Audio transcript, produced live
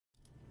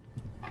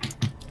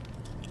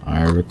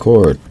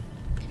record.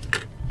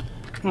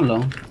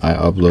 Hello. I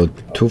upload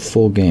 2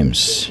 full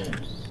games.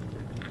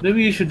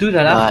 Maybe you should do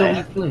that after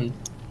we play.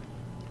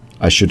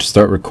 I should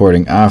start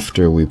recording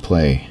after we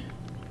play.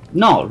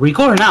 No,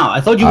 record now.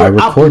 I thought you were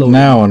record uploading.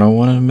 now and I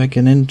want to make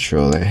an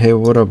intro. Like, hey,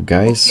 what up,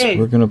 guys? Okay.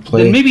 We're gonna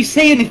play. Then maybe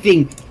say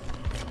anything.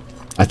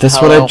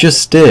 That's what I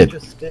just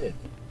did.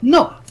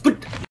 No, but.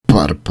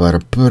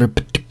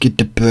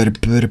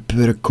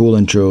 Cool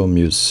intro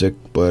music.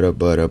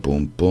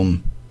 Boom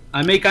boom.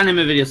 I make anime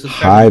videos.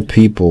 Hi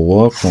people,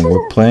 welcome.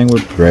 We're playing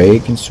with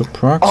Greg and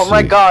Soproxi. Oh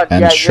my god,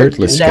 and yeah,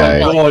 shirtless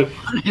guy.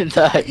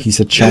 He's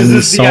a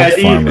Chinese salt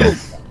farmer.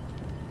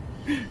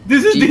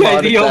 This is the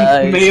ideal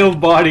male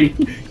body.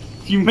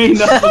 You may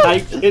not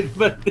like it,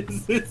 but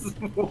this is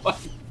what.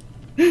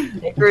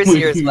 Hickory's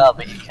here as well,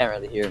 but you can't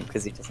really hear him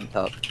because he doesn't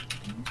talk.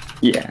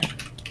 Yeah.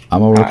 I'm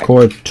gonna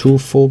record 2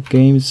 full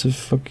games of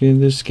fucking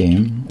this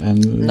game,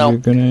 and you're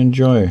gonna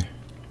enjoy.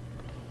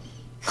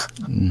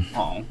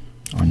 Oh.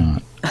 Or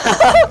not.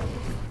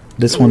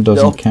 This one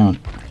doesn't count.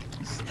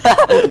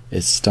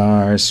 It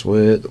starts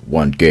with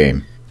 1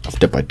 game of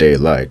Dead by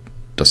Daylight.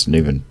 Doesn't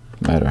even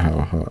matter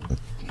how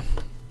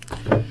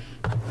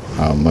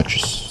much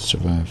you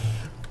survive.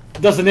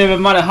 Doesn't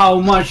even matter how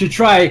much you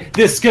try.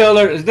 This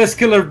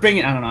killer bring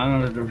it. I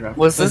don't know.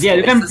 Was this, yeah,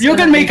 you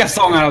can make a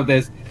song out of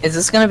this. Is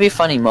this gonna be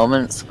funny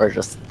moments or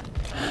just?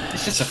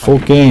 It's just a full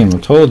game. I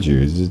told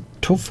you. It's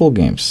 2 full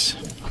games.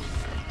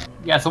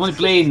 Yeah, someone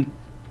playing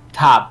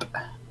tap.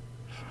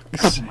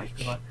 Oh my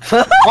god.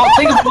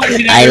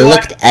 I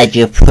looked at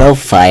your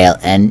profile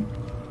and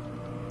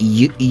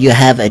you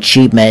have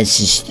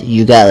achievements.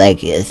 You got like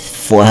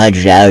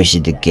 400 hours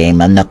in the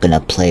game. I'm not gonna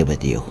play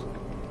with you.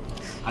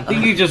 I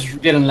think you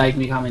just didn't like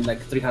me having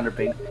like 300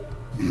 ping.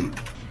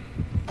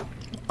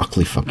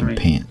 Ugly fucking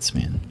pants,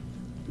 man.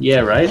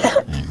 Yeah, right?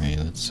 Anyway,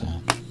 let's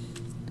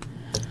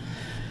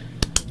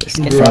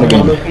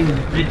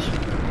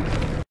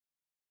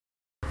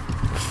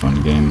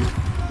fun game.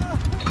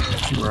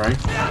 Right.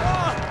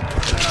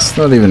 It's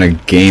not even a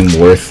game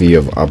worthy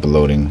of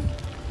uploading.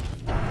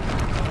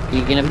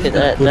 You gonna put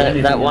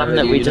that one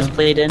that we just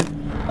played in,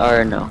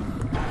 or no?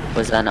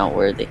 Was that not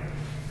worthy?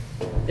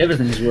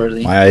 Everything is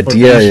worthy. My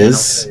idea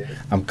is,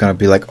 I'm gonna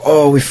be like,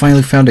 oh, we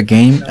finally found a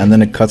game, and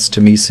then it cuts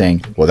to me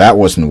saying, well, that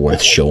wasn't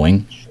worth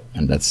showing,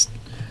 and that's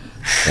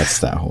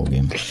that whole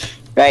game.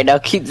 Right, now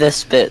keep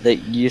this bit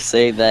that you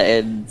say that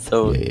in,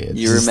 so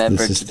you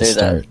remember to do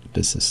that.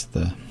 This is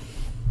the.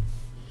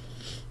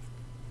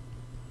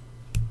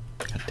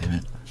 God damn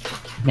it.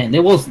 Man, they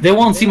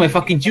won't see my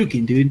fucking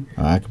Juking, dude.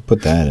 Oh, I can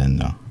put that in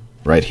though,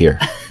 right here.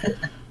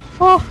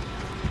 Oh.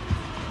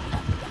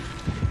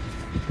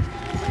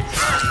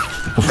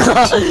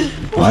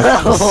 What?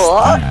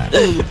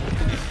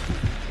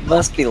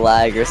 Must be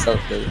lag or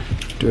something.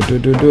 Do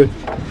it.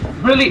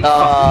 Really? Come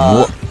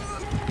on.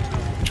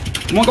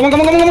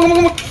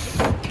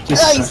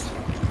 Nice.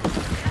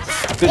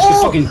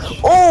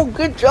 Oh,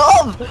 good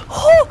job.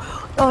 Oh,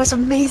 that was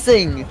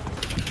amazing.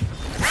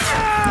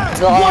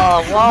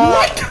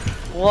 What?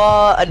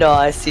 What? No,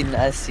 I seen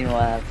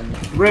what happened.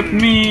 Rip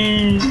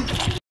me.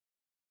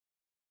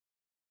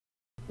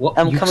 What?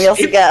 Can we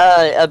also get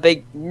a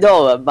big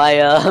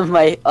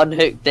my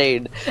unhooked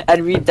Dane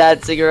and me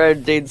dancing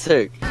around Dane's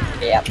hook?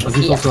 Yeah. Look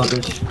at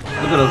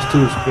those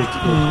 2 sprigs.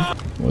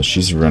 Well,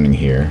 she's running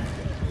here.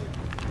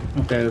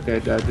 Okay,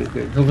 good.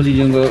 Hopefully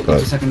you don't go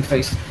to second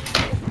phase.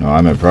 No,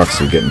 I'm at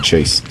Proxy getting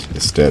chased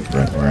instead,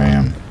 right where I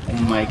am.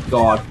 Oh my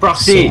god,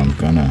 Proxy! So I'm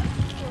gonna.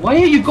 Why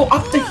do you go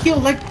up the hill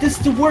like this?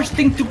 The worst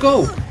thing to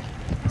go.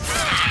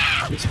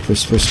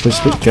 Push.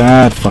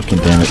 God fucking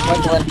damn it.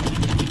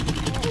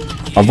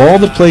 Of all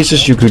the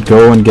places you could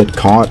go and get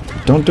caught,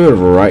 don't do it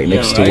right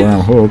next to where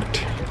I'm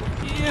hooked.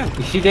 Yeah.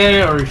 Is she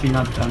there or is she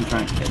not? I'm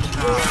trying to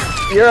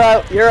catch. You're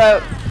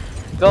out.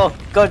 Go,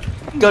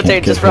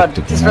 Dane, just run.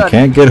 I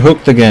can't get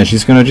hooked again.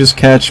 She's gonna just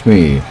catch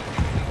me.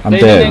 I'm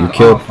dead. You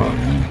killed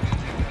me.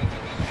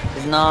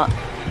 It's not.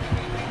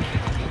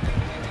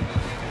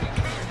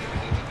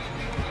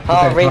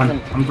 Oh, okay,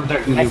 Raven. I'm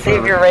protecting you. I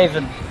saved your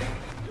Raven.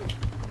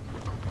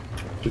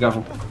 Be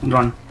careful.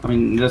 Run. I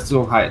mean, let's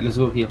go high. Let's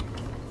go heal.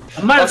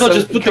 I might as well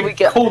just put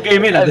the whole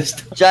game in at this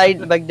time.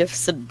 Giant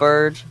magnificent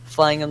bird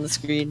flying on the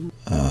screen.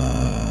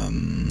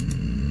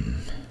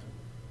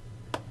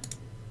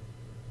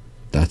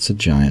 That's a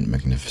giant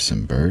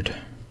magnificent bird.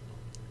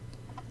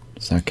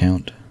 Does that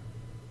count?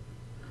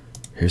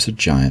 Here's a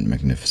giant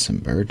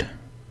magnificent bird.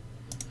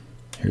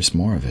 Here's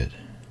more of it.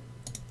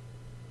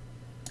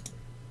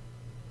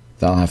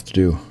 That'll have to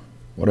do.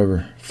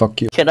 Whatever.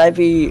 Fuck you. Can I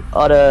be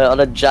on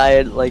a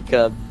giant like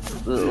a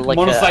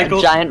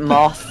giant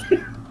moth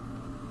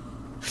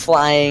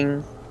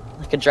flying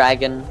like a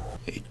dragon?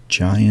 A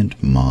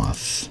giant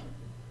moth.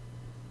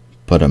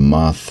 But a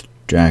moth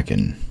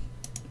dragon.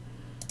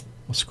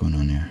 What's going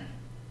on here?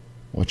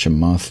 Watch a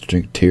moth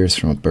drink tears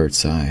from a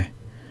bird's eye.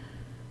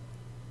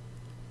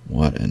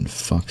 What in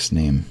fuck's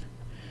name?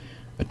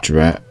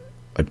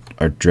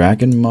 Are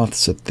dragon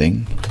moths a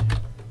thing?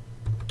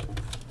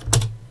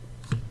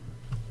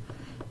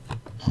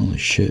 Holy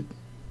shit.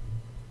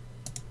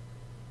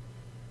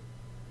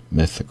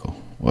 Mythical.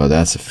 Well,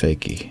 that's a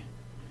fakey.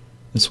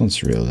 This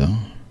one's real though.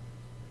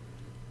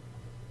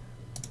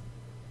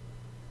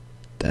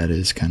 That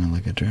is kind of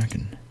like a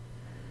dragon.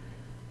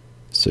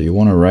 So you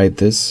want to write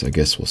this? I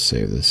guess we'll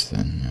save this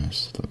then.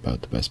 It's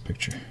about the best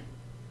picture.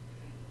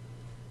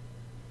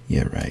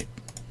 Yeah, right.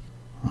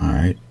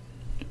 Alright.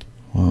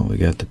 Well, we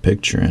got the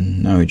picture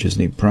and now we just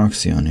need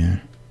proxy on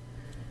here.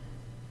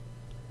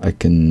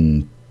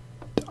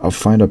 I'll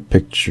find a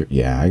picture.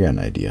 Yeah, I got an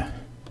idea.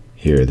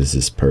 Here, this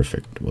is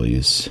perfect. We'll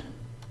use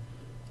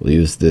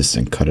this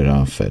and cut it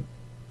off at...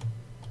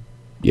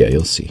 Yeah,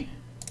 you'll see.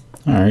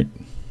 Alright.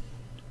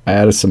 I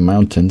added some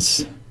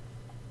mountains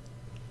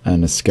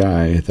and a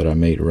sky that I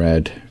made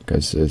red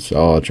because it's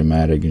all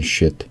dramatic and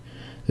shit.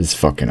 It's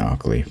fucking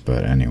ugly,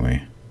 but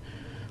anyway.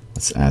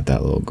 Let's add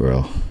that little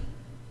girl.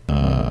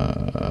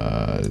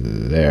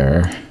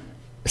 There.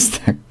 Is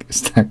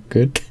that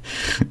good?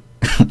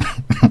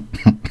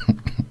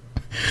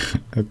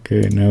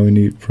 Okay, now we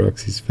need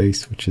Proxy's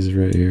face, which is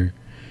right here.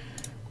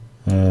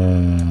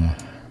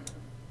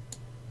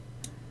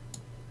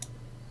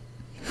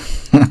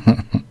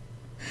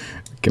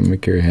 Can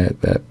make her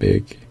head that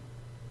big.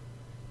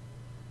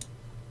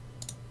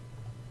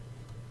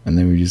 And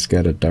then we just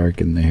gotta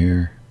darken the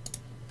hair.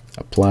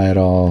 Apply it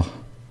all.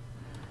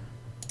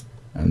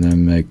 And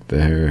then make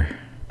the hair.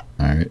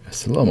 Alright,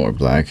 it's a little more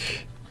black.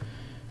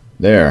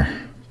 There.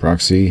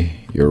 Proxy,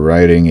 you're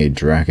riding a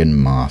dragon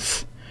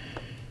moth.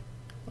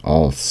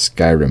 All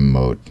Skyrim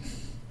mode.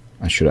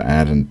 I should have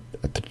added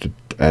the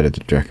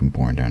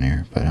Dragonborn down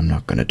here, but I'm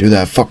not gonna do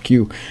that. Fuck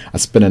you. I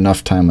spent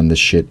enough time on this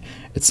shit.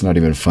 It's not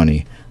even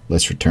funny.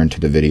 Let's return to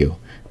the video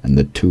and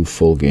the 2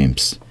 full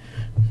games.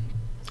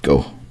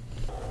 Go.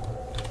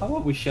 How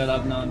about we shut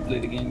up now and play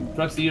the game?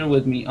 Proxy, you're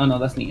with me. Oh no,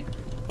 that's Nia.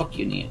 Fuck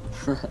you, Nia.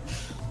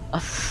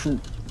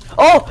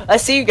 Oh, I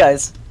see you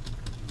guys.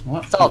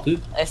 What? Stop.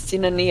 Dude? I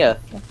seen a Nia.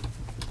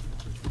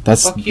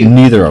 That's Fuck you.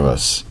 neither of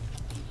us.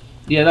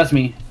 Yeah, that's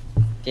me.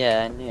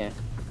 Yeah, I knew.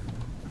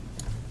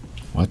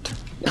 What?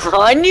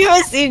 Oh, I knew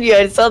I seen you.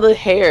 I saw the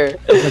hair.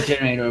 There's a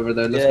generator over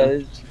there.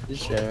 Let's go.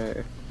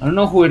 Sure. I don't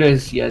know who it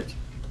is yet.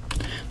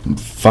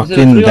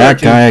 Fucking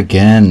that guy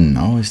again.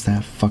 Always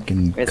that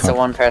fucking. It's a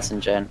one-person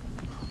gen.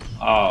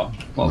 Oh,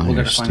 well, we're gonna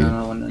Myers, find dude.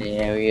 another one then.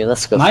 Yeah,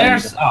 let's go.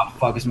 Myers? Oh,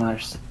 fuck, it's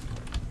Myers.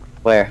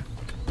 Where?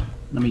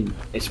 I mean,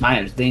 it's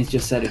Myers. Dane's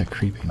just said it. That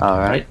creepy.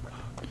 Alright.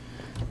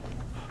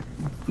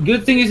 The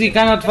good thing is he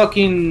cannot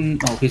fucking...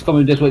 Oh, he's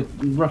coming this way.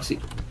 Roxy.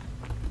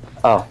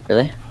 Oh,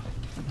 really?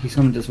 He's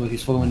coming this way.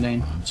 He's following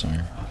Dane. I'm sorry.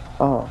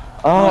 Oh.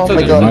 Oh it's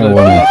my okay,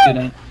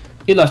 god.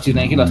 He lost you,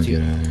 Dane. He lost you.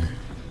 Get out of here.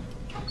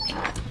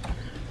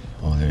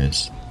 Oh, there it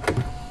is.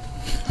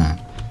 Huh.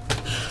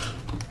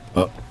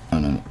 Oh,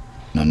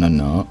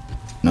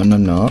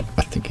 no.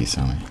 I think he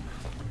saw me.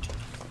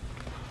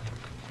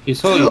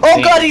 He's holding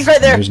Oh god, he's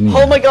right there! There's Nia.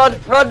 Oh my god!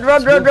 Run!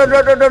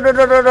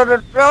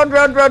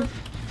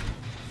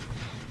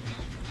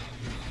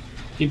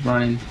 Keep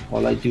running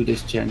while I do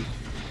this gen.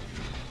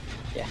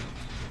 Yeah.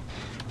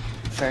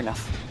 Fair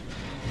enough.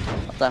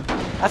 Well done.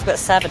 I've got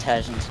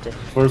sabotaging to do.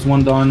 First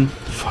one done.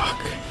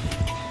 Fuck.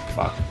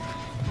 Fuck.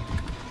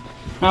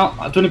 Well,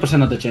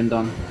 20% of the gen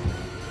done.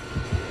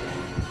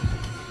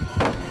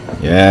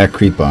 Yeah,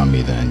 creep on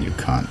me then, you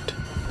cunt.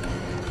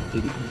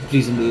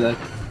 Please don't do that.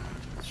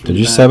 Did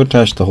you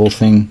sabotage the whole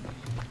thing?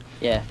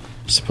 Yeah.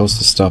 It's supposed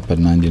to stop at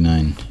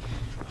 99.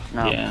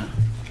 No. Yeah.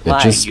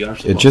 Why?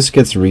 It just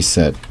gets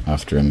reset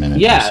after a minute.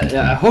 Yeah,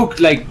 a hook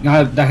like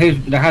that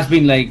has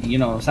been like, you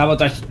know,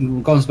 sabotage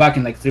comes back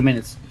in like 3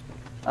 minutes.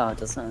 Oh, it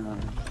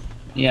doesn't.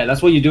 Yeah,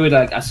 that's why you do it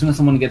like as soon as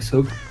someone gets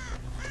hooked.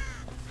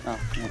 Oh,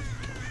 yeah.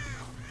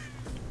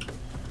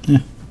 Yeah,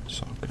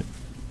 it's all good.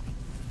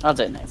 I'll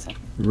do it next time.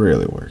 It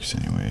really works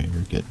anyway.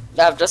 You're good.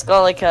 I've just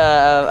got like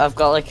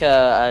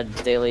a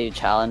daily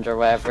challenge or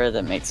whatever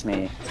that makes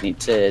me need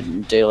to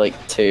do like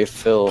 2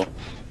 full.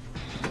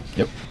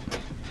 Yep.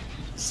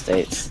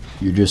 States.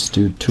 You just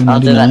do 299. I'll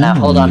do that now.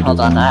 Hold on.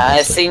 one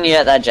I've seen you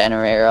at that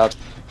generator.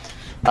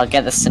 I'll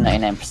get this to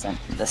 99%.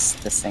 This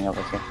thing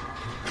over here.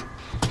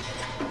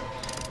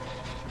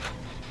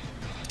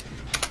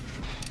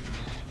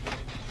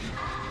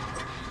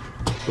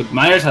 With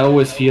Myers, I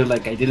always feel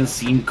like I didn't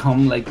see him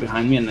come like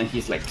behind me, and then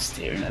he's like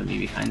staring at me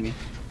behind me.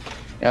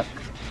 Yep.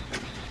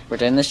 We're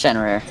doing this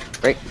generator.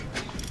 Great.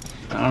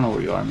 I don't know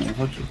where you are, man.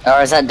 Fuck you.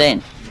 Or is that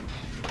Dane?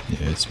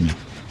 Yeah, it's me.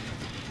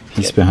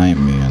 He's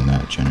behind me on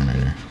that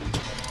generator.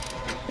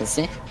 Is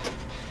he?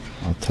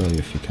 I'll tell you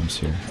if he comes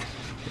here.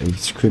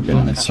 He's creeping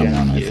on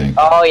someone, I think.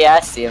 Oh yeah, I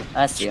see him.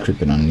 I see He's him.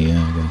 creeping on Nia,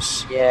 I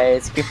guess. Yeah,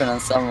 he's creeping on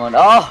someone.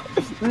 Oh,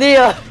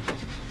 Nia!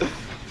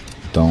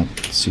 Don't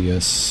see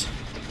us.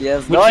 He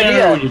has Which no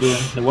generator idea. were you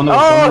doing? The one that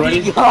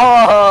was done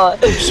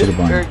already? Should've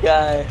gone. Poor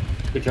guy.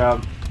 Good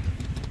job.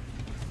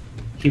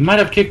 He might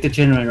have kicked the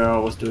generator I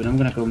was doing. I'm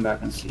gonna go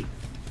back and see.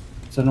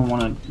 So I don't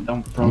wanna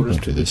progress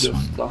to this just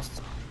one.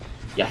 lost.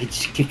 Yeah, he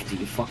just kicked it,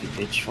 you fucking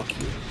bitch. Fuck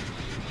you.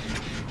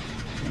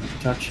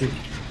 Touch it.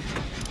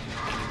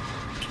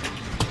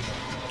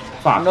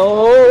 Fuck.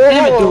 No!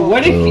 Damn it, dude. Why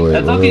did he?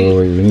 I thought wait,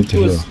 we need to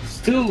he was heal.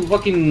 still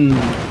fucking.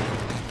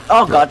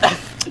 Oh god.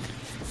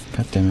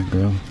 God damn it,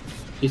 girl.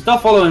 He's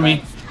not following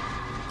me.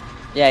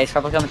 Yeah, he's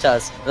probably coming to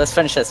us. Let's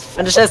finish this.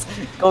 Finish this.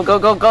 Go, go,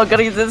 go, go.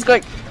 Gotta get this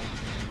quick.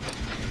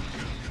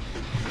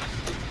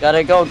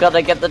 Gotta go.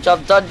 Gotta get the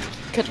job done.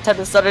 Time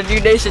to start a new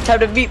nation. Time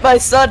to meet my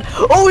son.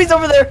 Oh, he's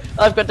over there.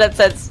 I've got dead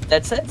sense.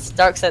 Dead sense?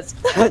 Dark sense.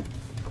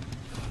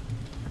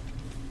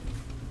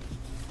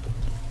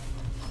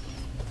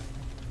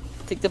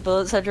 Take the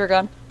bullets out your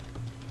gun.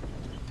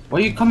 Why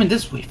are you coming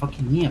this way?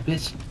 Fucking me,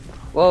 bitch.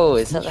 Whoa,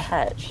 is that the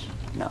hatch?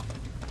 No.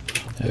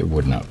 It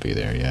would not be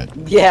there yet.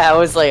 Yeah, I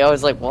was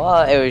like,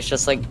 what? It was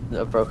just like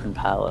a broken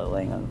pallet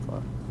laying on the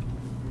floor.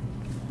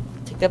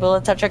 Take the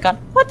bullets out your gun.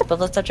 What? The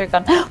bullets out your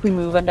gun. We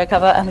move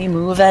undercover and we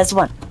move as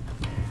one.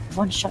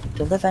 One shot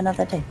to live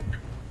another day.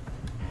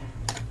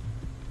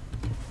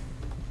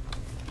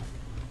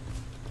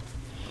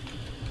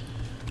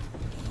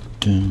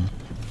 Dun,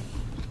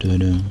 dun,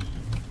 dun,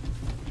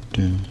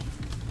 dun,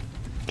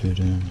 dun,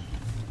 dun.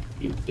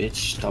 You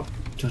bitch, stop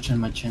touching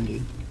my chin,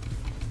 dude.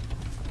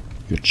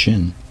 Your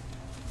chin?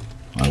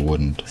 I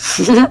wouldn't.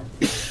 Stop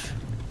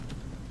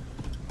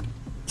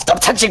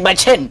touching my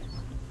chin!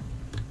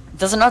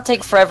 Does it not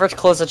take forever to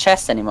close a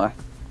chest anymore?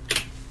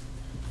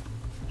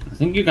 I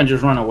think you can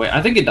just run away.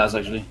 I think it does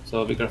actually,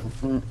 so be careful.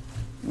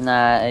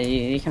 Nah,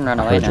 you can run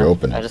away Heard now. you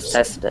open I it. just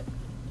tested it.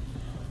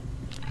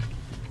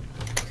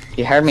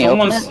 You heard me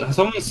open it? Has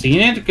someone seen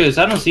it? Because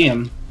I don't see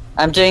him.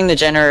 I'm doing the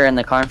generator in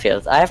the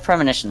cornfield. I have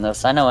premonition though,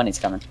 so I know when he's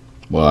coming.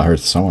 Well, I heard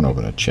someone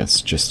open a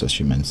chest just as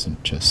you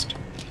mentioned chest.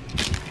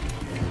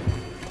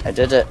 I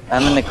did it.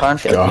 I'm in the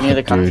cornfield. God, You near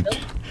the dude. cornfield?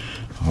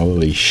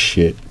 Holy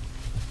shit.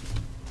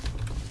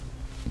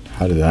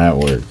 How did that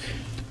work?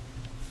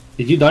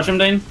 Did you dodge him,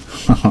 Dane?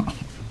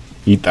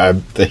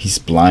 He's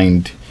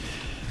blind.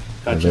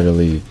 I Gotcha.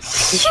 literally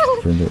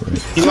sprinted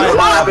right. He might Oh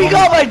have my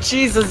god, my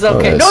Jesus,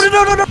 okay. yes. No, no,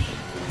 no, no, no!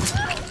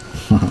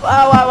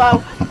 Wow, wow,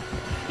 wow.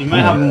 He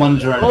might have one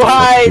turn.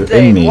 Why, You're in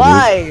Dane? me, dude.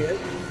 Why?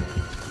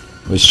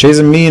 He's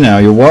chasing me now.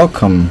 You're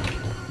welcome.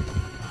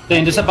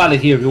 Dane, there's a pallet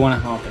here if you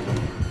wanna. Oh,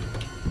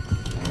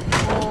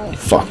 okay.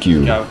 Fuck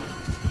you. Go.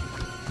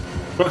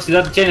 Proxy,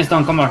 that chain is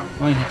done. Come on.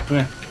 Come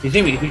here. You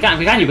see me? We can't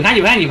you.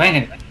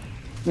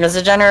 There's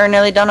a generator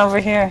nearly done over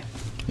here.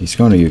 He's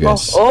going to you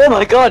guys. Oh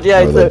my god,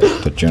 yeah, Or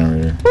it's the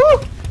generator.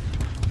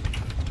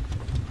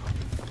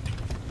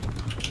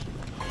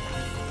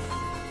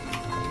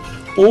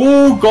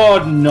 Oh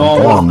god, no.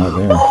 Oh, I'm not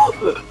there.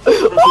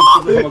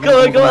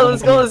 Go on,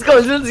 let's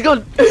go.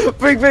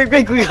 Break,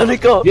 we gotta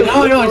go. Yeah,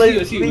 no,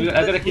 I see you.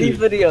 I gotta kill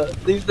Leave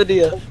you. the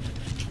deal.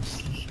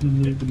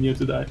 Near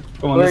to die.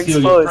 Come on, We're let's heal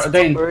exposed. you.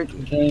 Dane,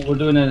 We're- we're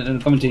doing it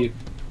and coming to you.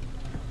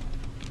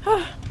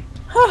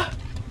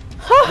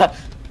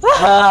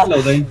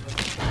 Hello, Dane.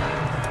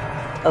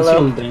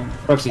 Hello. Heal, Dane.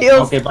 Proxy.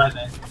 Heals. Okay, bye,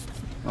 Dane.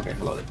 Okay,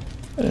 hello, Dane.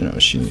 I don't know.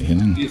 She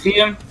healing. Do you see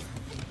him?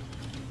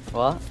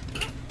 What?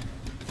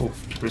 Oh,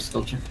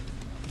 crystal check.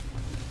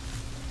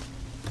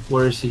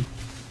 Where is he?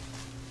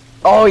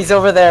 Oh, he's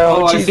over there.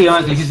 Oh, I Jesus.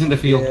 see. He's in the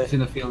field. Yeah. He's in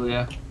the field.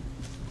 Yeah.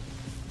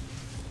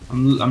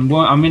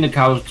 I'm in the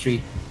cow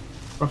tree.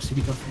 Proxy,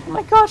 be careful. Oh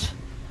my gosh.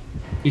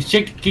 He's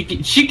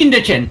chicken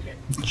the chin.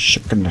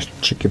 Chicken,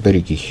 chicken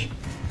bricky.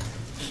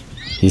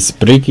 He's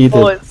bricky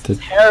Oh, it's the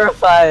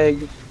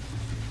terrifying.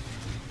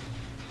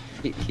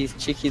 He's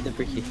cheeky the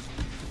bricky.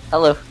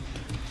 Hello.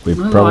 We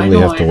No, probably I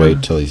know, have to I wait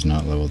know. till he's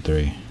not level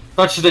 3.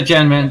 Touch the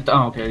gen, man.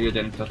 Oh, okay, you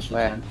didn't touch the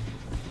Where? gen.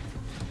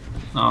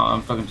 No,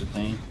 I'm talking to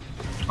Dane.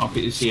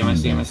 Okay, you see him. I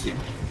see him.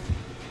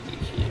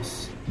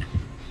 Yes.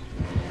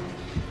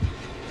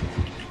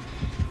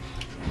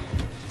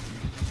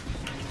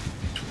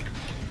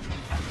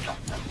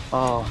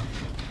 Oh.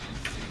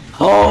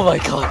 Oh my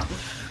god.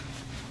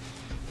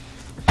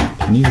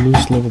 Can you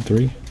lose level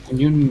 3? Can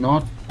you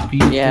not be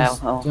Yeah,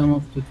 this well. time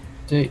of the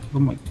day? Oh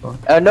my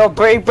god. No,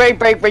 break.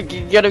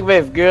 You gotta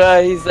move.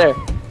 Good, he's there.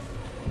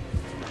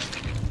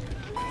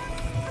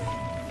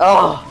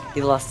 Oh,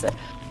 he lost it.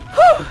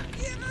 Whew.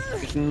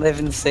 We can live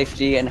in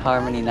safety and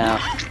harmony now.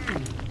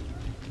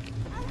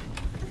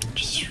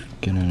 Just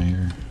get out of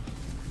here.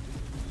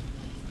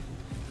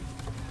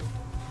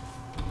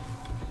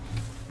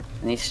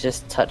 I need to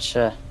just touch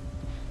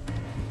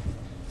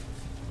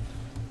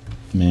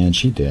Man,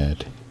 she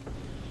dead.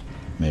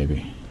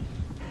 Maybe.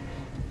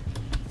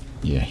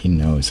 Yeah, he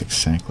knows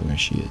exactly where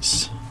she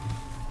is.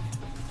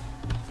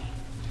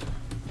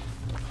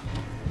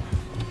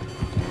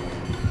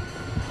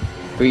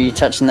 Were you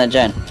touching that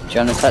gen? Do you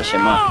want to touch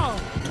him more?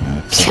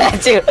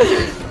 Dude.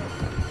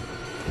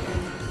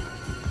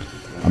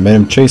 I made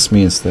him chase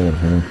me instead of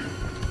her.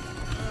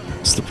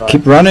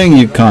 Keep running,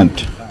 you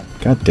cunt!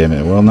 God damn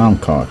it, well now I'm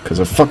caught because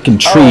of fucking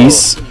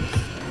trees.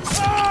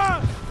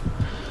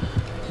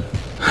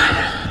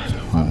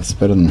 Wow, it's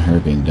better than her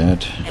being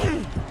dead.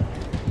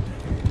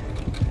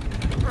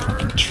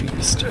 Fucking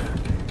trees, dude.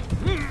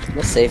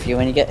 We'll save you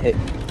when you get hit.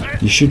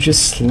 You should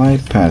just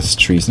slide past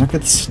trees, not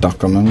get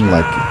stuck on them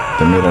like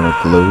they're made out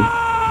of glue.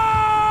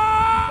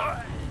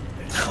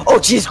 Oh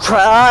jeez,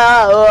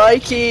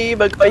 crikey,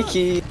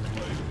 McQuakey.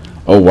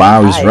 Oh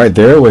wow, he's Hi. right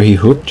there where he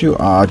hooked you?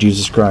 Ah,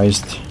 Jesus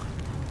Christ.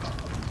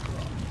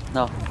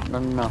 No.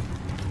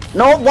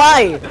 No,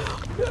 why?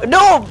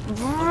 No,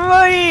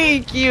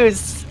 break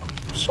use.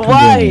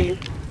 Why?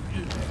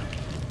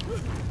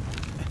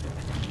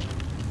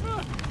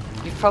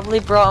 You probably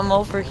brought him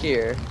over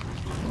here.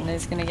 And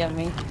he's gonna get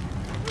me.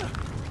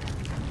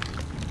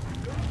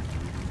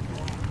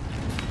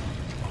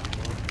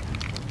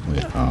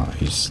 Wait,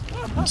 he's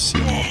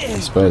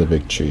by the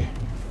big tree.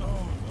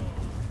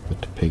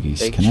 With the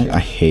piggies. Big Can tree. I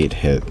hate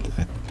hit.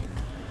 I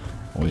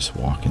always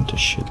walk into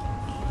shit.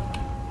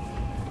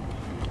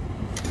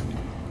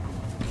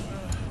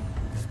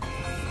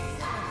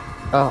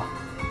 Oh.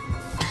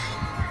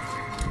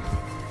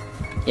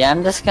 Yeah,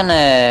 I'm just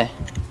gonna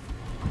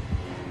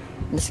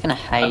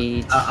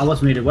hide. I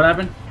was muted. What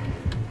happened?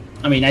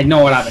 I mean, I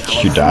know what happened.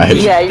 You died.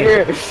 Yeah,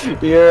 you're.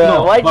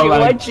 No,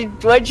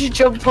 why'd you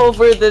jump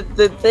over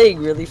the thing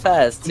really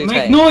fast? You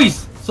make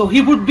noise, so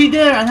he would be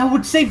there, and I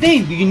would say,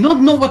 Dane, do you not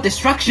know what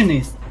distraction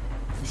is?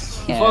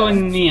 Yeah.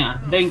 Following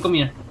Nia. Dane, come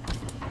here.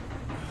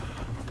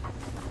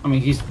 I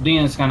mean,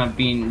 Dane's kind of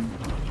being.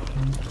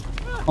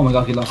 Oh my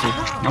god, he lost it.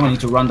 Now I need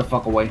to run the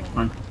fuck away.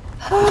 Run.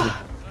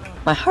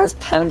 My heart's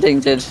pounding,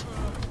 dude.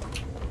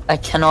 I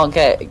cannot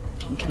get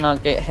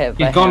hit.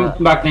 He's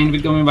coming back, Dane.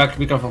 He's coming back.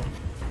 Be careful.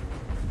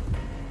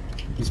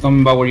 He's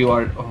coming back where you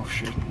are. Oh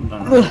shit. I'm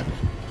done.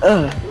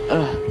 Oh,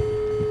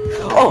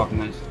 Fuck,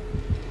 nice.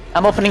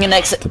 I'm opening an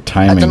exit. The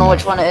timing. I don't know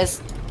which one it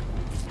is.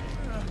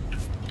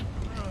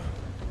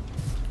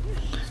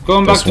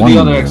 Going back There's to one the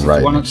other exit.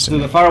 right One next to to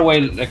me. the far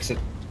away exit.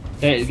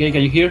 Hey,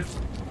 can you hear?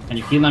 Can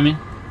you heal? I mean.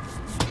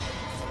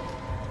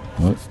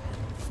 What?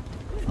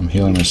 I'm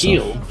healing myself.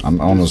 Heal? I'm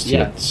almost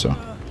Yeah. hit, so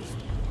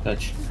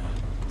Touch.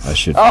 I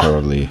should Oh.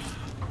 probably.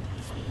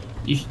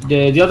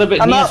 The other bit.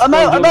 I'm Nia's out, I'm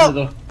out, probably I'm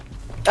over the-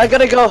 I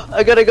gotta go.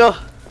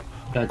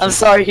 Gotcha. I'm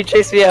sorry. He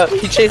chased me out.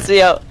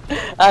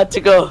 I had to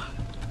go.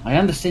 I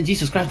understand.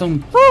 Jesus Christ,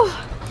 don't.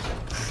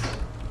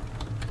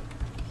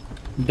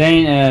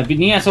 Dane,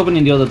 Nia's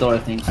opening the other door, I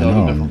think. So I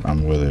know. be careful.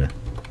 I'm with her.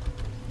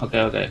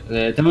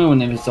 Okay. Tell me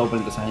when it's open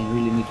because I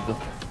really need to go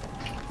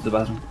to the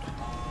bathroom.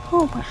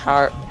 Oh, my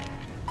heart.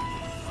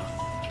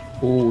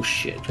 Oh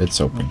shit. It's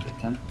open. Okay,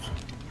 can-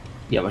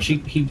 Yeah, but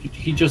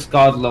he just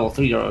got level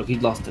 3 or he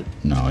lost it.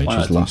 No, he Why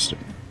just not? lost it.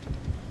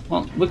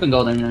 Well, we can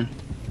go then.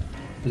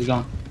 Where's he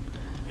going?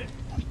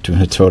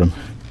 Doing a totem.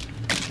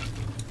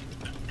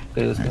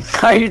 Okay, let's go.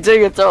 How are you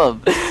doing it to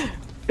him?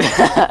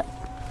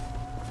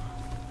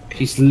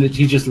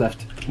 He just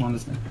left. Come on,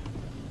 let's go.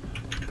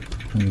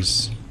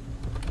 He's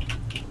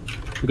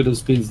Look at those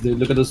spins, dude.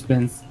 Look at those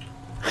spins.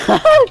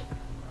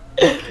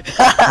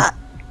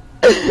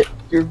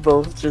 You're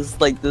both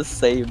just like the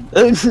same.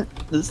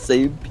 The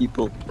same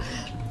people.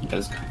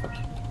 Let's go.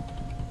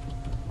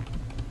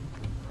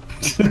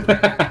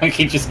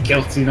 He just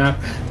killed you now.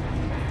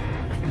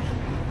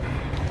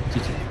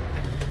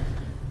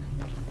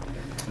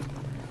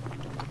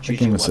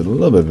 Juking was a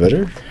little bit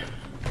better.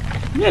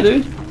 Yeah,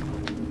 dude.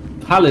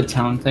 Pallet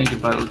Town. Thank you,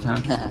 Pallet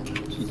Town.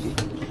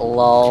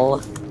 Lol.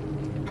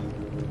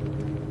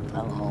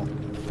 Hello.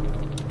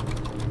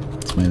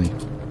 Smiley.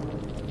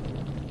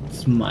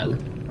 Smile.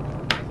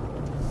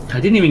 I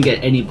didn't even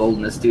get any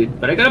boldness, dude.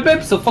 But I got a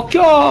pip, so fuck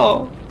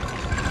y'all.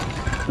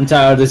 I'm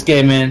tired of this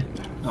game, man.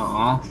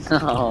 Aww.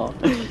 Oh.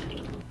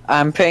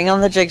 I'm putting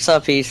on the jigsaw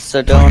piece,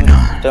 so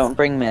don't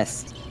bring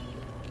mist.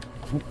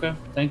 Okay.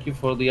 Thank you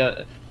for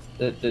the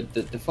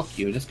fuck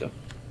you. Let's go.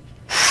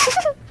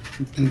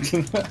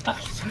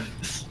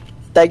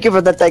 Thank you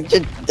for the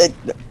attention.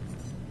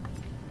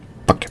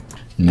 Fuck.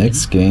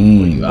 Next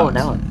game. Oh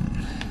no.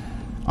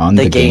 On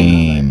The the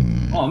game.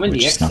 game. Oh, I'm in the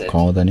which is not exit.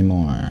 called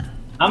anymore.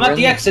 I'm at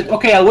the exit.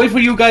 Okay, I'll wait for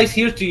you guys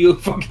here to you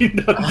fucking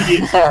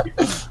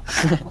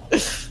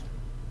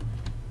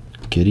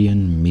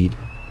Gideon meat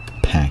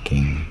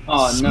packing.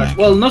 Oh, no. Smack.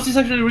 Well, Nurse is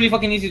actually really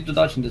fucking easy to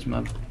dodge in this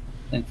map.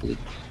 Thankfully.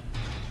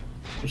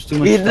 There's too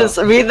much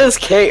Me and this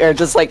Kate are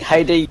just like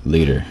hiding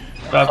Leader.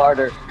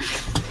 harder.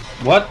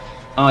 What?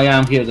 Oh, yeah,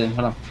 I'm here then.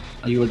 Hold on.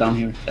 Oh, you were down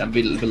here. Yeah,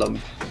 below me.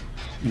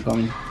 I'm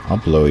coming. I'll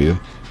blow you.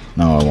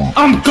 No, I won't.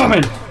 I'm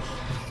coming!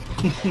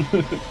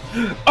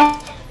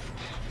 Oh,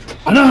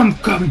 and I'm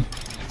coming!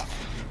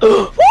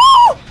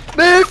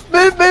 Move,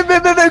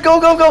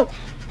 go!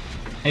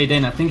 Hey,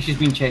 Dane, I think she's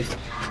being chased.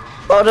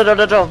 Oh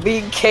no, me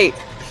and Kate.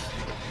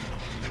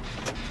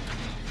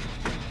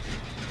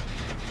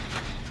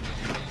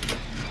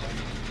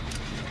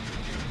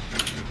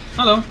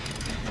 Hello.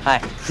 Hi.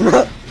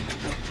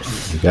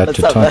 You got What's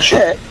to up, touch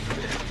it.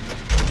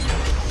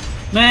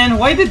 Man,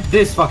 why did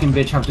this fucking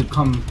bitch have to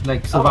come,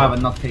 like, survive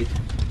and not Kate?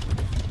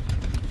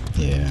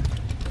 Yeah.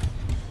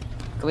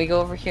 Can we go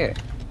over here?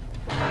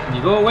 Can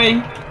you go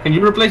away? Can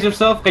you replace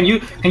yourself? Can you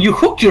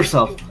hook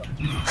yourself?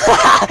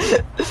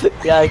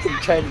 Yeah, I can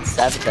try and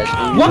sabotage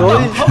you.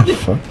 What the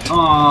fuck? Fuck.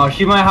 Oh,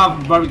 she might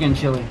have barbecue and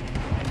chili.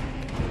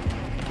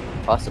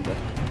 Possibly.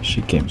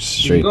 She came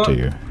straight go? to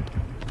you.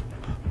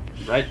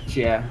 Right?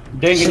 Yeah.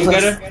 Dane, can you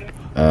get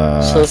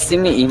her? She'll see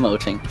me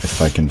emoting.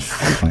 If I can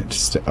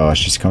find. Oh,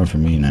 she's coming for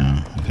me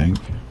now, I think.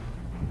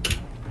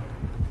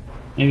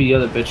 Maybe the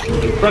other bitch can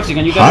do. Proxy,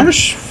 can you get her?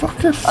 Harsh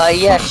fucker.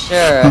 Yeah,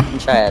 sure. I can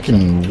try it.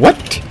 Fucking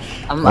what?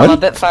 I'm What? a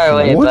bit far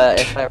away, What? but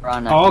if I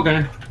run, Oh,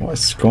 okay.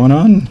 What's going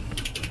on?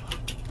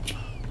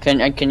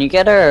 Can you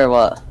get her or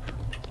what?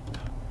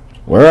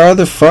 Where are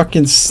the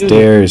fucking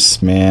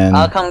stairs, man?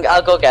 I'll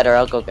go get her.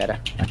 I'll go get her.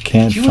 I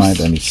can't She find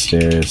was- any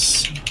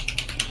stairs.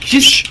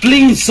 She's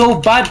playing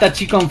so bad that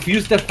she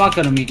confused the fuck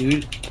out of me,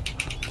 dude.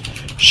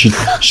 She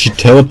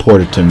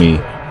teleported to me.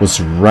 Was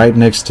right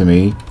next to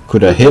me.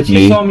 Could have But hit she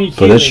me, saw me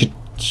but then healing.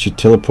 she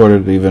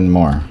teleported even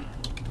more.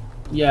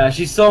 Yeah,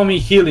 she saw me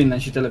healing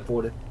and she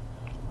teleported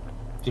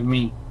to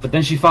me. But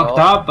then she fucked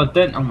Oh. up. But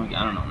then, oh my god,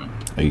 I don't know, man.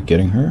 Are you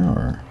getting her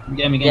or?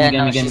 Get me, Yeah, get me,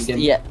 no, get me, get me, she's get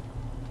me. yeah.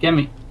 Get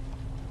me.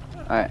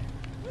 All right.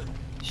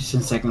 She's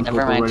in second. Never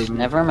group mind. already, man.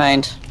 Never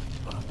mind.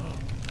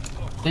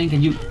 Dane,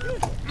 can you?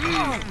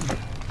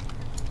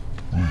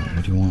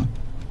 What do you want?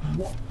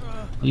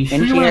 Are you sure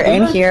In you wanna here. do In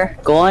that? here.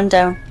 Go on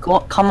down. Go.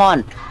 On, come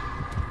on.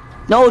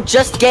 No,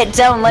 just get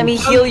down. Let me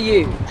heal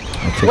you.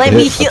 I'll take Let the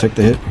me hit. heal- I'll take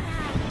the hit.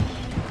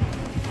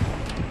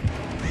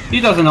 He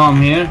doesn't know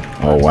I'm here.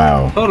 Oh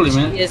wow. Totally,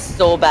 man. He is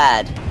so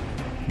bad.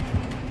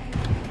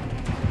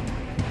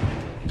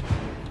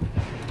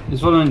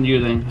 This wasn't you,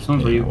 then. This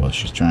one's for Yeah, you. well,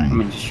 she's I trying.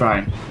 mean, just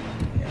try.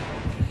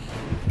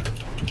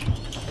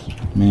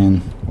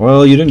 Man.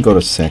 Well, you didn't go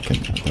to second.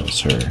 That was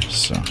her.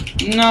 So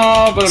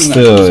No, but I'm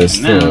still, not. it's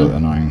still now.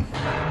 annoying.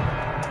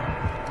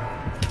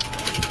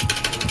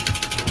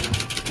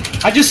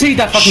 I just hate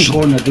that fucking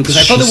corner, dude, because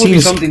I thought She there would be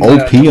seems something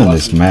OP there. on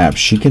this map.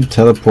 She can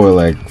teleport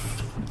like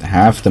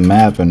half the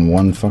map in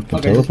one fucking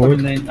Okay, just put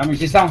teleport. it in. I mean,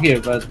 she's down here,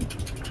 but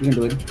you can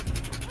do it.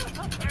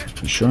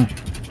 You sure?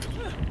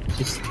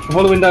 Just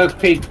following the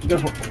page.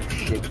 Careful. Oh,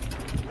 shit.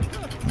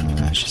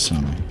 She saw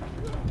me.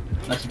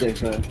 That's there,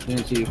 so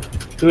didn't see you.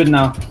 Do it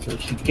now, so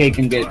Kay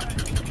can get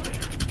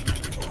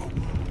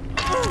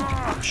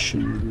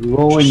Shoot.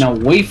 going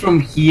away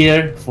from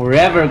here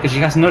forever, because she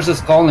has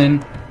nurses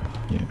calling.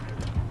 Yeah.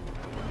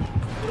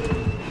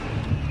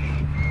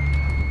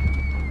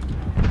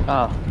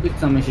 Oh. Please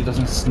tell me she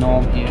doesn't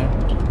snow here.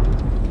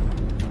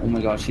 Oh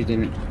my god, she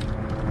didn't.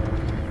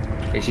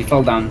 Okay, she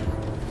fell down.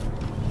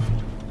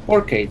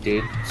 Poor Kate,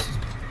 dude.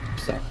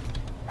 So,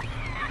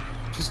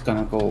 just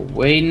gonna go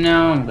away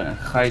now. I'm gonna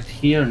hide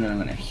here and then I'm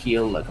gonna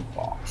heal like a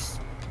box.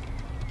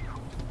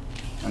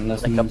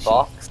 Unless Like a means she-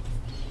 box.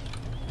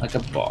 Like a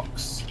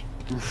box.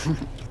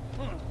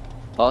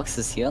 Box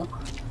is heal.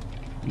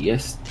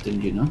 Yes,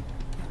 didn't you know?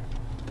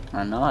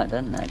 I know I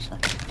didn't actually.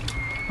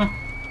 Huh.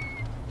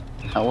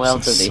 How well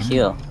It's do a they sign.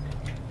 heal?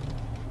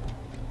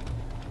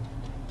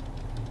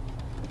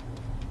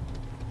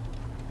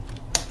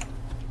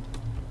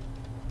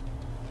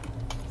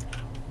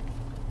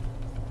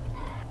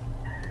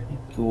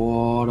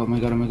 God, oh my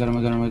god, oh my god, oh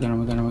my god, oh my god, oh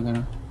my god, oh my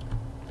god.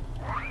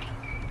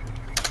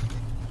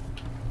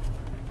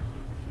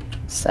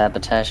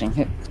 Sabotaging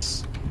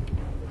hooks.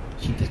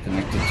 She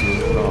disconnected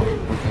you.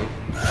 Oh,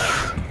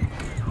 okay.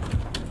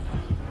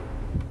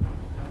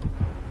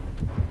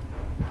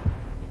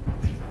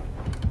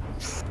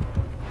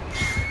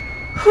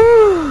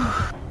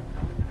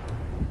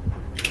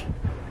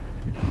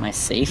 Am I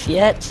safe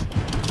yet?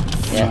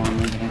 Yeah. Oh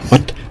my goodness.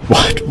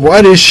 What?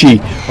 What is she?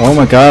 Oh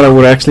my god! I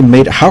would actually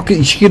made. How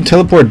can she can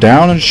teleport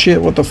down and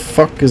shit? What the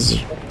fuck is?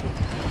 Yeah,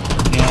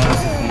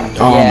 that's the thing.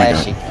 Oh yeah, my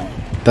god. she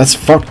can. That's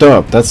fucked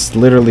up. That's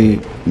literally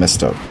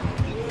messed up.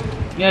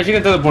 Yeah, she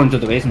can teleport into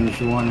the basement if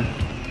she wanted.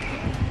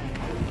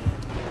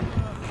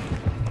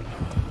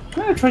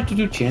 Can I try to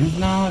do chins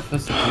now? If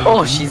that's the case?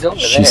 Oh, she's over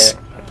She's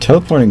there.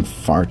 teleporting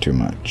far too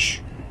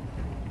much.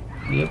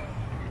 Yep.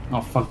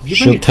 Oh fuck! Did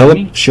you bring She'll it to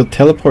me? she'll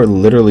teleport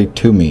literally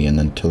to me and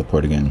then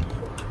teleport again.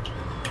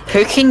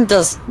 Hooking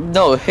does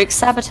no. Hook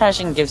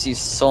sabotaging gives you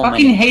so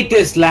Fucking many. hate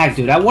this lag,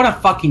 dude. I wanna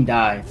fucking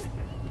die.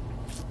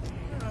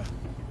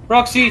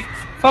 Proxy,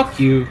 fuck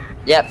you.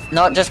 Yep.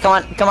 No, just come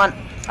on. Come on.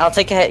 I'll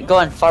take a hit. Go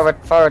on. Forward.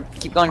 Forward.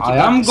 Keep going. Keep I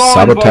going. am going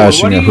Sabotaging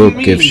forward. a What do you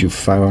hook gives mean? you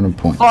 500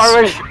 points.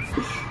 Forward.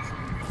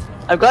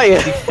 I've got you.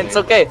 It's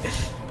okay.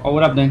 Oh,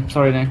 what up then?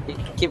 Sorry then.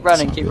 Keep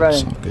running. It's all Keep good,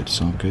 running.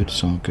 It's all good.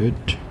 It's all good.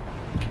 It's all good.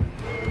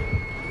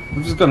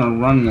 I'm just gonna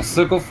run in a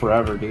circle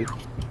forever, dude.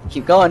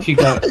 Keep going. She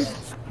got it.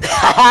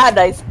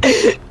 Nice.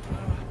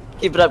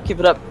 Keep it up. Keep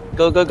it up.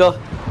 Go. Go. Go.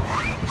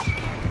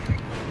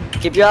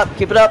 Keep you up.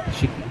 Keep it up.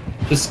 She,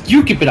 just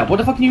you keep it up. What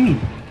the fuck do you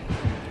mean?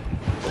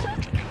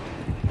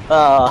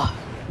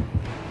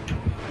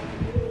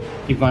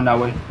 Keep going that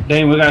way.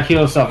 Dane, we gotta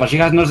heal herself, but she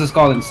has nurses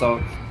calling,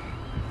 so.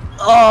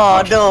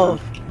 Oh no.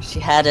 She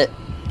had it.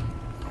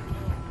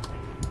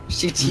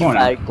 She I'm gonna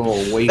teabagged.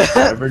 go away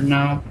forever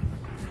now.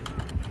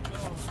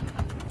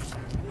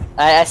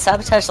 I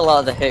sabotaged a lot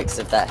of the hooks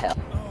if that helped.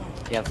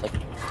 You have like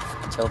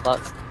a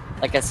toolbox.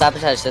 Like I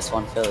sabotaged this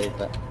one fully,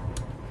 but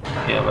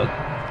Yeah,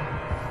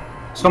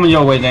 but. It's coming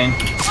your way, Dane.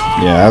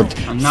 Yeah.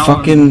 And now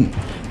Fucking.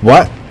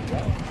 What?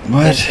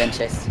 there's What? been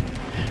chased.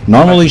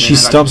 Normally I she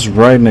got you. stops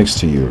right next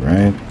to you,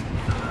 right?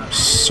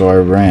 So I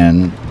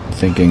ran,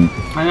 thinking.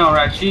 I know,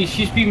 right?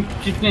 She's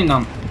playing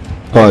dumb.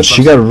 But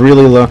she got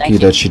really lucky Thank you.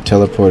 that she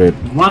teleported.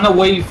 Run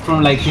away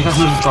from like she has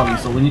nurses calling,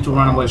 so we need to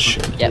run away from.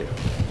 Shit. Yep.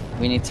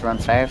 We need to run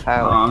far,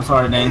 far Oh, away. I'm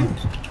sorry, Dane.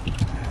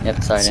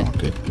 Yep, sorry. It's all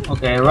Then. good.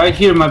 Okay, right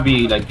here might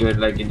be like good,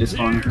 like in this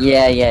corner.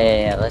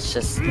 Yeah. Let's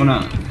just.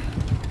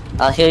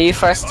 I'll heal you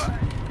first.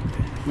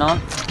 No.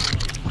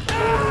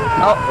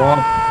 No.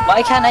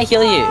 Why can't I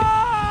heal you?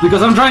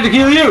 Because I'm trying to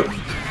kill you.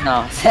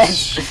 No.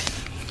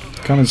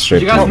 Coming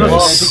straight You to guys know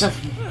base. Don't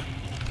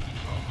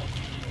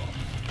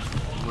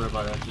worry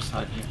about it. Just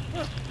hide here.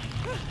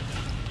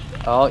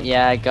 Oh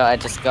yeah, I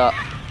just got.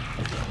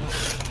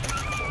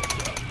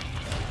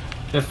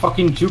 The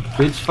fucking juke,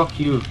 bitch. Fuck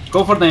you.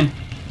 Go for Dane.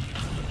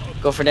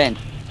 Go for Dane.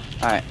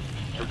 Alright.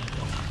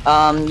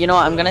 You know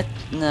what? I'm gonna.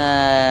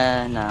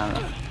 No.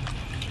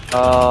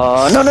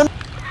 Oh, no.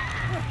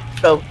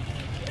 No.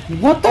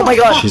 What the Oh my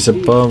god. She's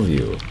above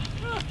you.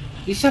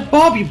 You said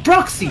Bobby,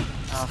 Proxy.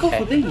 Just go Okay.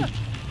 for Dane.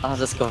 I'll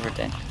just go for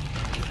Dane.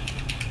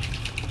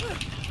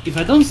 If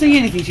I don't say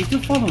anything, she's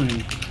still following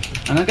me.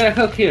 And I got a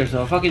hook here,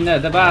 so fucking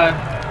dead. Bye.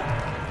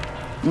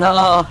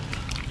 No.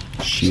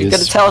 She She's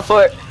gonna is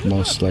teleport.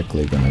 most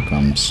likely gonna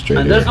come straight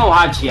And here. there's no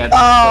hatch yet.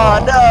 Oh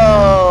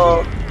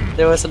no!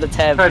 There was an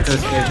attempt. Try to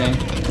escape Dane.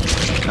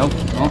 Nope.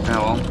 Okay,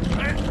 well.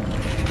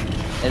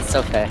 It's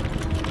okay.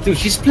 Dude,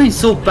 she's playing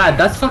so bad.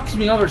 That fucks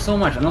me over so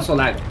much. And also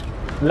lag.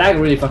 Lag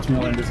really fucks me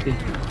over in this game.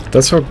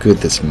 That's how good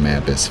this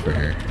map is for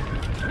her.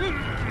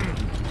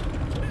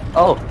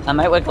 Oh, I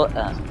might wiggle.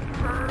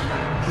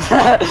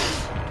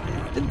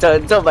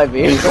 Don't mind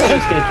me.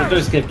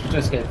 Just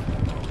escape.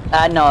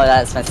 No,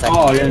 that's my second.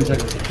 Oh, you're in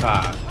second.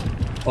 Ah.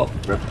 Oh,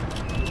 rip.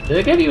 Did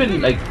I get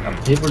even like a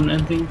paper or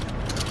anything?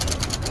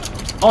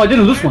 Oh, I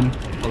didn't lose one.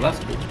 Well, that's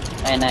cool.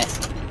 Hey, nice.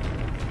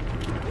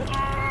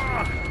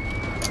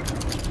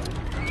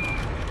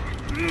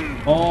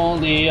 All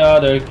the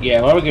other,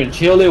 yeah, Barbecue,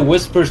 Chili,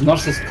 Whispers,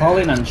 Narcissus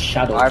Calling, and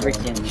Shadow.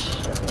 Barbecue.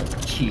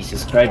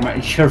 Jesus Christ,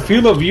 man. Her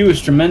field of view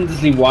is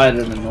tremendously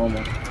wider than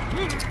normal.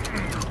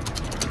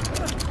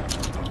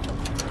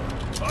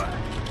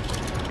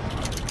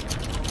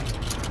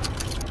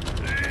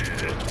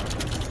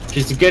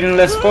 She's getting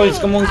less points.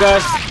 Come on,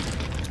 guys.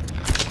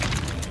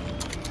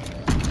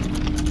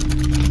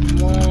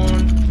 Come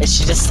on. Is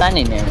she just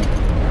standing near me?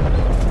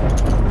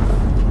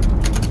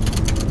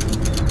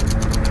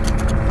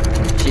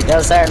 She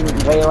does earn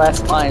way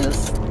less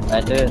points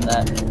by doing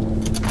that.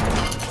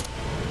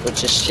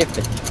 Which is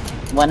stupid.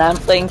 When I'm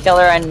playing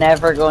killer, I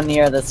never go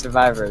near the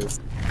survivors.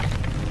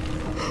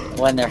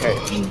 When they're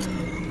hurt.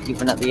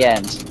 Even at the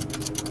end.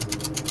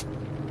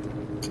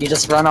 You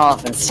just run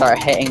off and start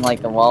hitting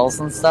like the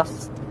walls and stuff.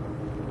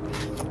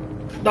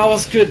 That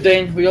was good,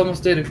 Dane. We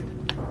almost did it.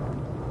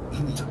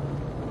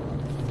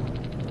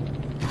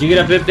 Did you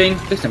get a bib, Dane?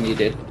 This time you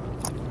did.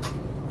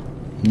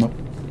 Nope.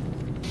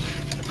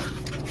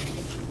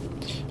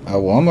 I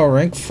want my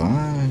rank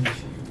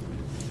 5.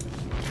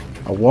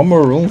 I want my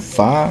room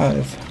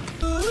 5.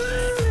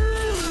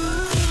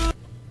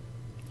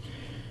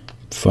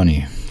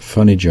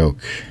 Funny joke.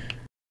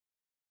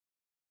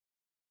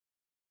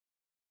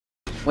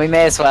 We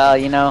may as well,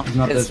 you know, It's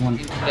not this one.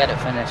 we can get it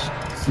finished.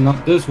 It's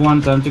not this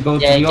one. Time to go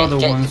to the other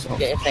ones.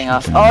 Get your thing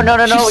off. Oh no!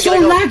 She's We so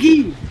gotta go.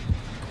 laggy!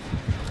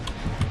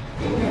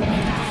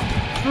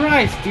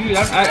 Christ, dude,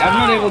 I'm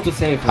not able to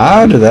save her.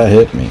 How did that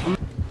hit me?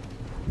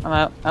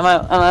 I'm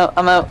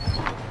out.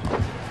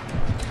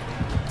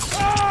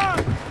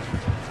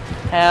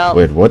 Help!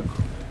 Wait, what?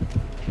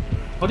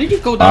 What did you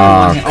go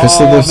down? Because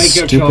of the make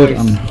your stupid choice.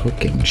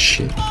 unhooking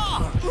shit.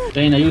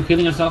 Dane, are you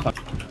killing yourself?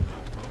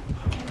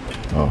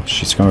 Oh,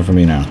 she's coming for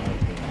me now.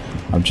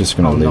 I'm just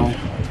gonna leave. No.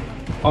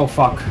 Oh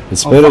fuck.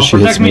 It's Oh, better fuck. she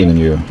hits Protect me than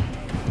you.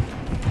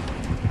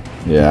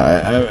 Yeah,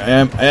 I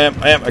am.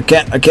 I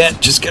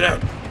can't. Just get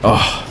out.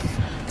 Oh.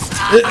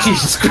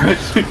 Jesus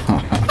Christ.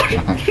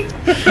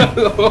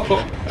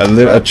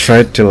 I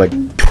tried to like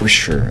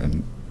push her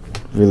and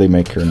really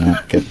make her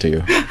not get to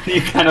you.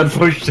 You cannot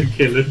push the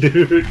killer,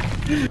 dude.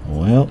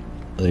 Well,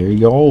 there you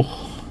go.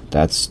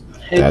 That's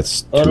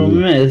miss.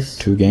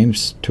 2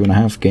 games,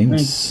 2.5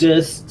 games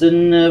Just to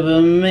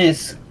never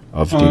miss.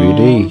 of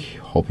DBD.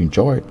 Hope you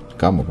enjoyed.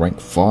 Got my rank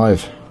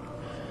 5.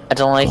 I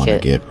don't like Wanna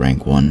it. get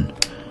rank 1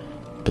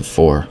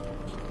 before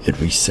it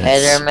resets.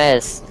 Hit or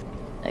miss.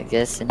 I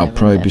guess. I'll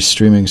probably be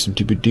streaming some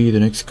DBD the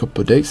next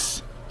couple of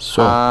days.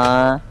 So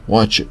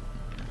watch it.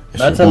 if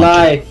That's you a want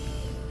lie. to.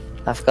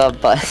 I've got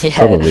but yeah.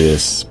 Probably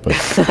is, but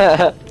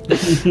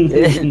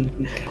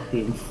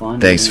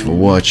thanks for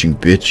watching,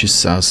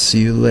 bitches. I'll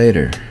see you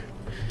later.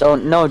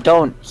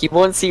 Don't. He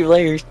won't see you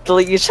later.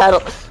 Delete your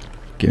channel.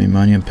 Give me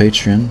money on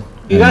Patreon.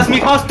 You got me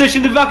hostage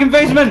in the fucking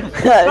basement.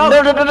 No.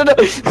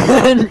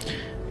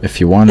 If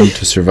you want him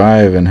to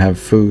survive and have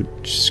food,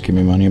 just give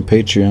me money on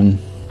Patreon.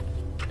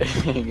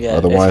 Yeah,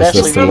 Otherwise,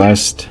 that's the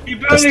last.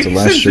 That's the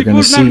last you're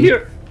gonna see.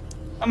 Here.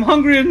 I'm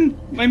hungry and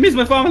I miss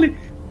my family.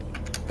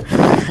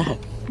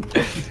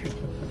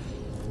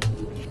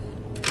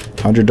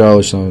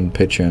 $100 on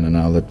Patreon, and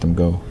I'll let them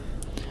go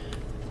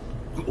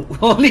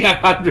Only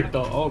 100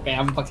 though. Okay,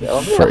 I'm fucking.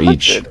 for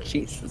each.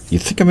 Jesus. You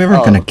think I'm ever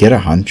gonna get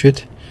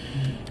 100?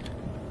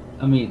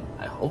 I mean,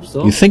 I hope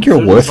so. You think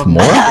you're worth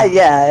more?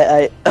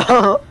 Yeah,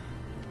 I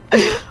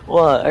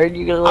what? Are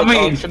you gonna I like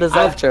mean, auction us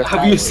after?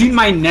 have you seen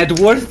my net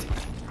worth?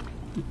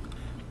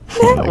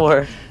 Like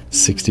Or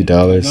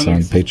 $60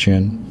 on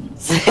Patreon.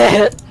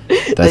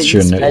 that That's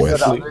you your net spend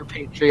worth. on other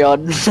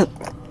Patreon.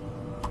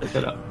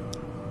 Shut up.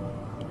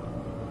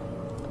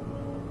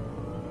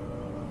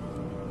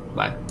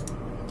 Bye.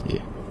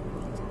 Yeah.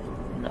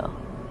 No.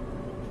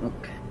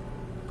 Okay.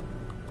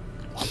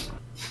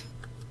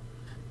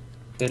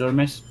 Hit or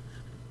miss?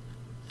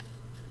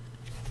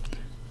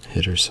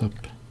 Hit or sup?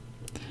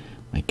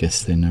 I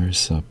guess they never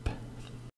sup.